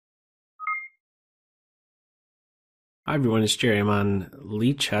Hi everyone, it's Jerry. I'm on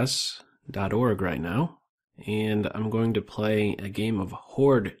leechess.org right now, and I'm going to play a game of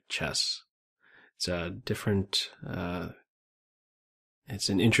Horde chess. It's a different, it's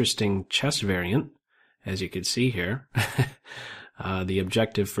an interesting chess variant, as you can see here. The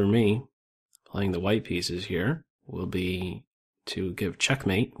objective for me, playing the white pieces here, will be to give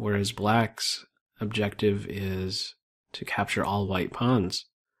checkmate, whereas black's objective is to capture all white pawns.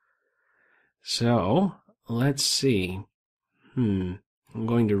 So, let's see. I'm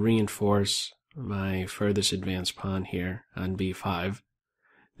going to reinforce my furthest advanced pawn here on b5.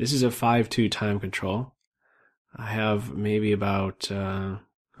 This is a 5-2 time control. I have maybe about,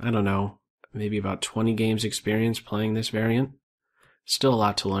 maybe about 20 games experience playing this variant. Still a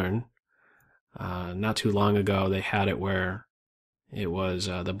lot to learn. Not too long ago, they had it where it was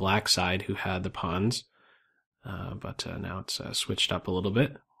the black side who had the pawns, but now it's switched up a little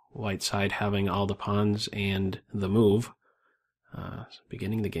bit. White side having all the pawns and the move,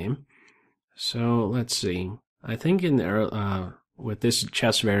 beginning the game. So let's see. I think in the, with this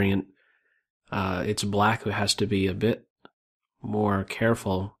chess variant, it's black who has to be a bit more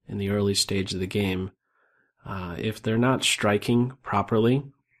careful in the early stage of the game. If they're not striking properly,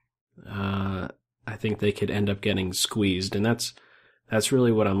 I think they could end up getting squeezed, and that's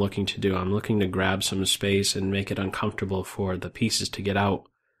really what I'm looking to do. I'm looking to grab some space and make it uncomfortable for the pieces to get out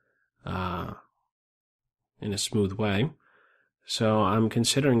in a smooth way. So I'm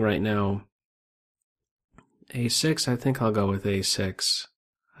considering right now a6. I think I'll go with a6.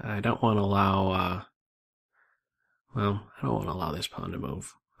 I don't want to allow, I don't want to allow this pawn to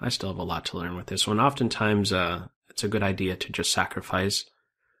move. I still have a lot to learn with this one. Oftentimes, it's a good idea to just sacrifice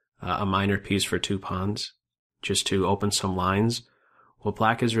a minor piece for two pawns, just to open some lines. What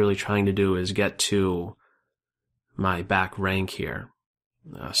black is really trying to do is get to my back rank here,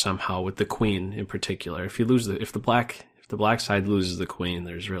 somehow with the queen in particular. If the black side loses the queen,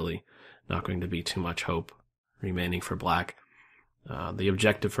 there's really not going to be too much hope remaining for black. The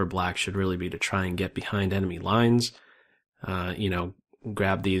objective for black should really be to try and get behind enemy lines,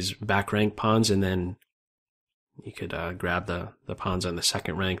 grab these back rank pawns, and then you could grab the pawns on the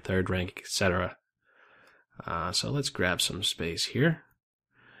second rank, third rank, etc. So let's grab some space here.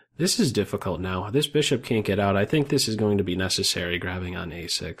 This is difficult now. This bishop can't get out. I think this is going to be necessary, grabbing on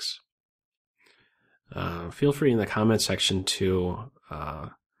a6. Feel free in the comment section to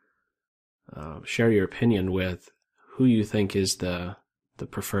share your opinion with who you think is the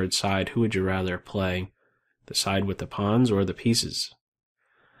preferred side. Who would you rather play? The side with the pawns or the pieces?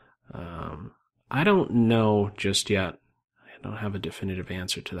 I don't know just yet. I don't have a definitive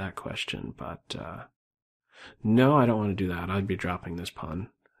answer to that question, but no, I don't want to do that. I'd be dropping this pawn.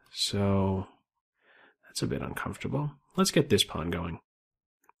 So that's a bit uncomfortable. Let's get this pawn going.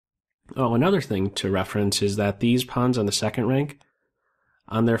 Oh, another thing to reference is that these pawns on the second rank,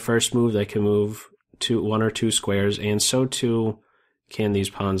 on their first move, they can move one or two squares, and so too can these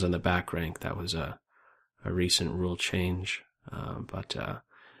pawns on the back rank. That was a recent rule change. But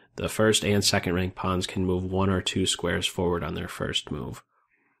the first and second rank pawns can move one or two squares forward on their first move.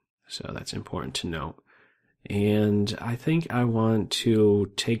 So that's important to note. And I think I want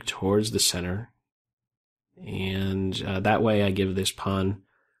to take towards the center, and that way I give this pawn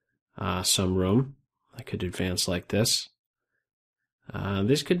some room. I could advance like this.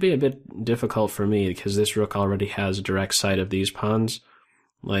 This could be a bit difficult for me because this rook already has a direct sight of these pawns.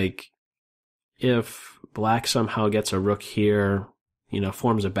 Like, if black somehow gets a rook here,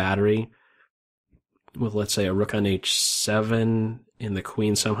 forms a battery with, let's say, a rook on h7 and the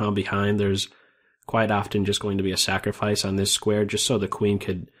queen somehow behind, there's quite often just going to be a sacrifice on this square just so the queen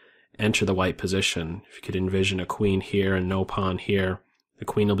could enter the white position. If you could envision a queen here and no pawn here, the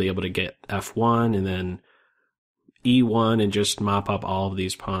queen will be able to get f1 and then e1 and just mop up all of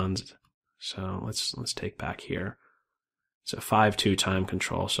these pawns. So let's take back here. It's a 5-2 time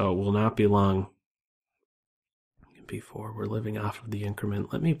control, so it will not be long before we're living off of the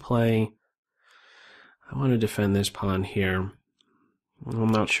increment. Let me play. I want to defend this pawn here.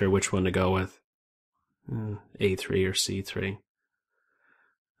 I'm not sure which one to go with. A3 or C3.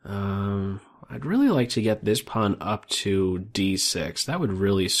 I'd really like to get this pawn up to D6. That would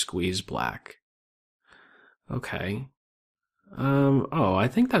really squeeze black. Okay. Oh, I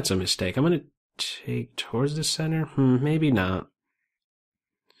think that's a mistake. I'm going to take towards the center. Maybe not.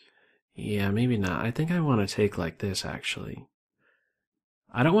 Yeah, maybe not. I think I want to take like this, actually.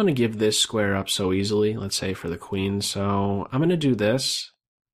 I don't want to give this square up so easily, let's say for the queen, so I'm going to do this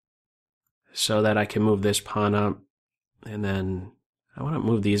so that I can move this pawn up, and then I want to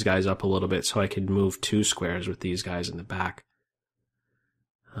move these guys up a little bit so I could move two squares with these guys in the back.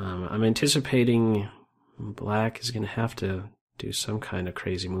 I'm anticipating Black is going to have to do some kind of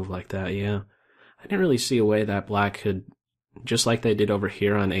crazy move like that, yeah. I didn't really see a way that black could, just like they did over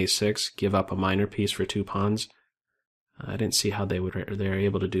here on a6, give up a minor piece for 2 pawns. I didn't see how they're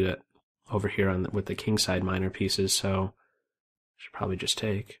able to do it over here with the kingside minor pieces, so should probably just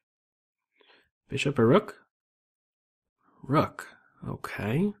take. Bishop or rook? Rook.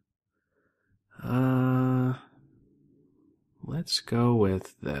 Okay. Let's go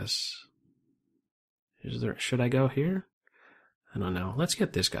with this. Should I go here? I don't know. Let's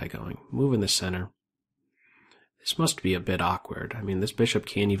get this guy going. Move in the center. This must be a bit awkward. I mean, this bishop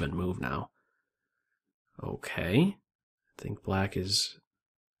can't even move now. Okay. I think black is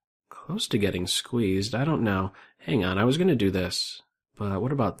close to getting squeezed. I don't know. Hang on, I was going to do this. But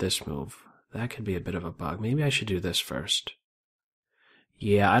what about this move? That could be a bit of a bug. Maybe I should do this first.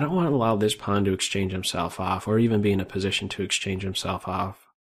 Yeah, I don't want to allow this pawn to exchange himself off, or even be in a position to exchange himself off.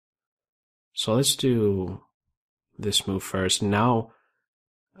 So let's do this move first. Now,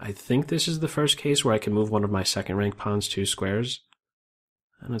 I think this is the first case where I can move one of my second-rank pawns 2 squares.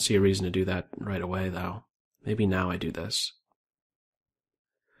 I don't see a reason to do that right away, though. Maybe now I do this.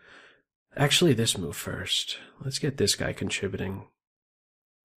 Actually, this move first. Let's get this guy contributing.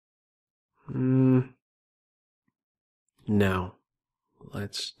 No.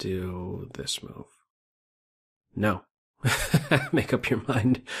 Let's do this move. No. Make up your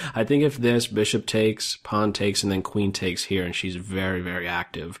mind. I think if this bishop takes, pawn takes, and then queen takes here, and she's very, very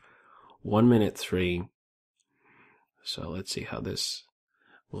active. 1 minute 3. So let's see how this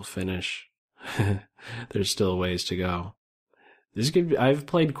will finish. There's still a ways to go. I've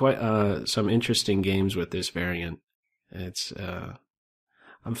played quite some interesting games with this variant. It's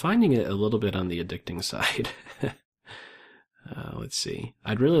I'm finding it a little bit on the addicting side. Let's see.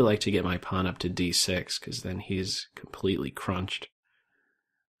 I'd really like to get my pawn up to d6, because then he's completely crunched.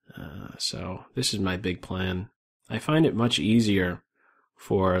 So this is my big plan. I find it much easier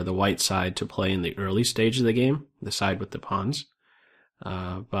for the white side to play in the early stage of the game, the side with the pawns.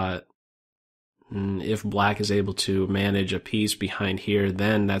 But if black is able to manage a piece behind here,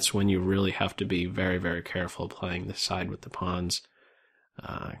 then that's when you really have to be very, very careful playing the side with the pawns,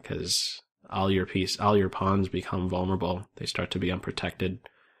 because all your pawns become vulnerable. They start to be unprotected,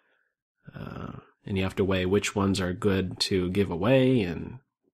 and you have to weigh which ones are good to give away, and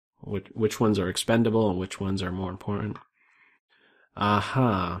which ones are expendable, and which ones are more important.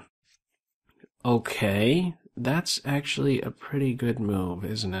 Aha. Okay, that's actually a pretty good move,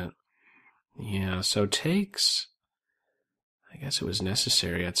 isn't it? Yeah, so takes, I guess it was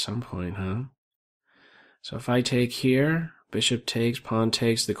necessary at some point, huh? So if I take here, bishop takes, pawn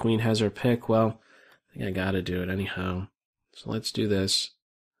takes, the queen has her pick, well, I think I gotta do it anyhow. So let's do this.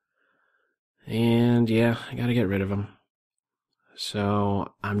 And yeah, I gotta get rid of him.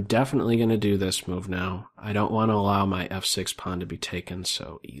 So I'm definitely gonna do this move now. I don't want to allow my f6 pawn to be taken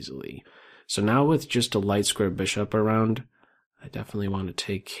so easily. So now with just a light square bishop around, I definitely want to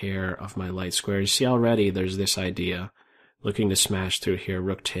take care of my light square. You see already there's this idea. Looking to smash through here,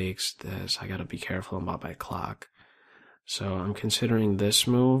 rook takes this. I gotta be careful about my clock. So I'm considering this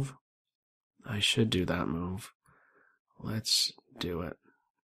move. I should do that move. Let's do it.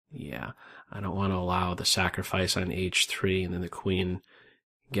 Yeah, I don't want to allow the sacrifice on h3 and then the queen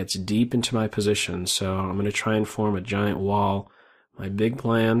gets deep into my position. So I'm going to try and form a giant wall. My big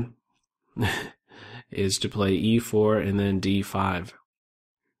plan is to play e4 and then d5.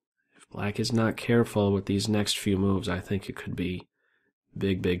 If black is not careful with these next few moves, I think it could be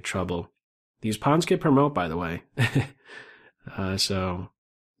big, big trouble. These pawns can promote, by the way. So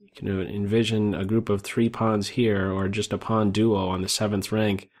you can envision a group of 3 pawns here, or just a pawn duo on the 7th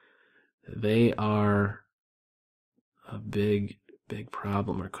rank. They are a big, big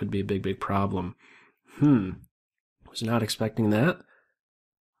problem, or could be a big, big problem. Was not expecting that.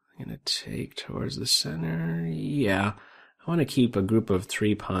 I'm going to take towards the center. Yeah, I want to keep a group of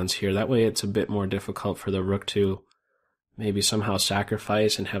 3 pawns here. That way it's a bit more difficult for the rook to maybe somehow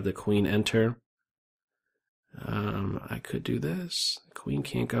sacrifice and have the queen enter. I could do this. The queen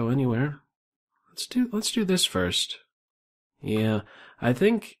can't go anywhere. Let's do this first. Yeah, I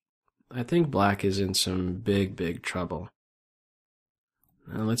think black is in some big, big trouble.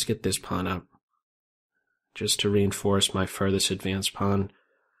 Now let's get this pawn up, just to reinforce my furthest advanced pawn.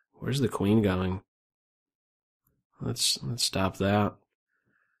 Where's the queen going? Let's stop that.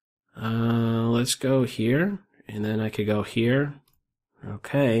 Let's go here, and then I could go here.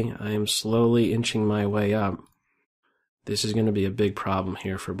 Okay, I am slowly inching my way up. This is going to be a big problem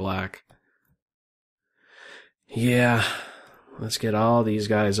here for black. Yeah, let's get all these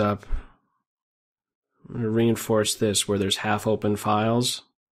guys up. I'm going to reinforce this where there's half open files,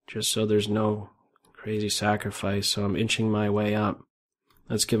 just so there's no Crazy sacrifice, so I'm inching my way up.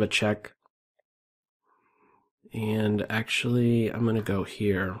 Let's give a check. And actually, I'm going to go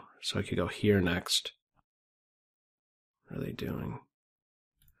here, so I could go here next. What are they doing?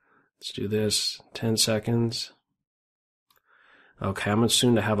 Let's do this. 10 seconds. Okay, I'm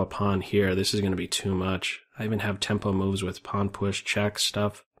soon to have a pawn here. This is going to be too much. I even have tempo moves with pawn push, check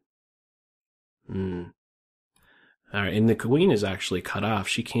stuff. Alright, and the queen is actually cut off.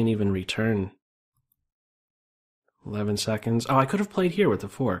 She can't even return. 11 seconds. Oh, I could have played here with the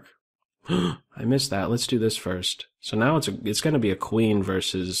fork. I missed that. Let's do this first. So now it's going to be a queen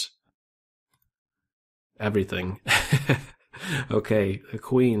versus everything. Okay, the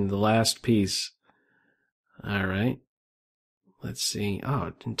queen, the last piece. All right. Let's see. Oh,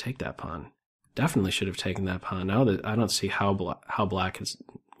 it didn't take that pawn. Definitely should have taken that pawn. Now that I don't see how black is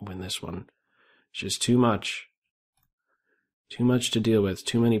win this one. It's just too much. Too much to deal with.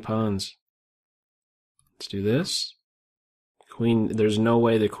 Too many pawns. Let's do this. Queen, there's no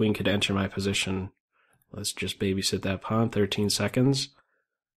way the queen could enter my position. Let's just babysit that pawn. 13 seconds.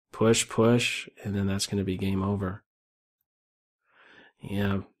 Push, push, and then that's going to be game over.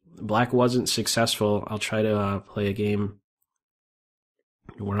 Yeah, black wasn't successful. I'll try to play a game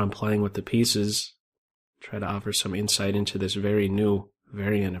where I'm playing with the pieces. Try to offer some insight into this very new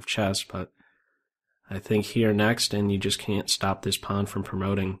variant of chess, but I think here next, and you just can't stop this pawn from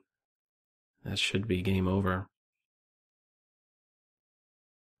promoting. That should be game over.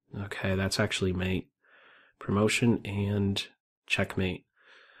 Okay, that's actually mate. Promotion and checkmate.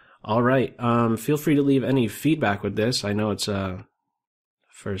 All right, feel free to leave any feedback with this. I know it's a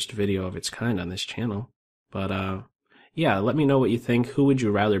first video of its kind on this channel, but yeah, let me know what you think. Who would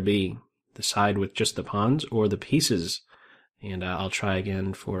you rather be? The side with just the pawns or the pieces? And I'll try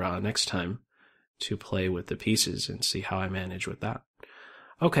again for next time to play with the pieces and see how I manage with that.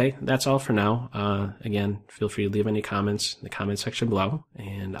 Okay, that's all for now. Again, feel free to leave any comments in the comment section below,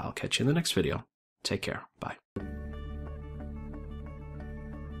 and I'll catch you in the next video. Take care. Bye.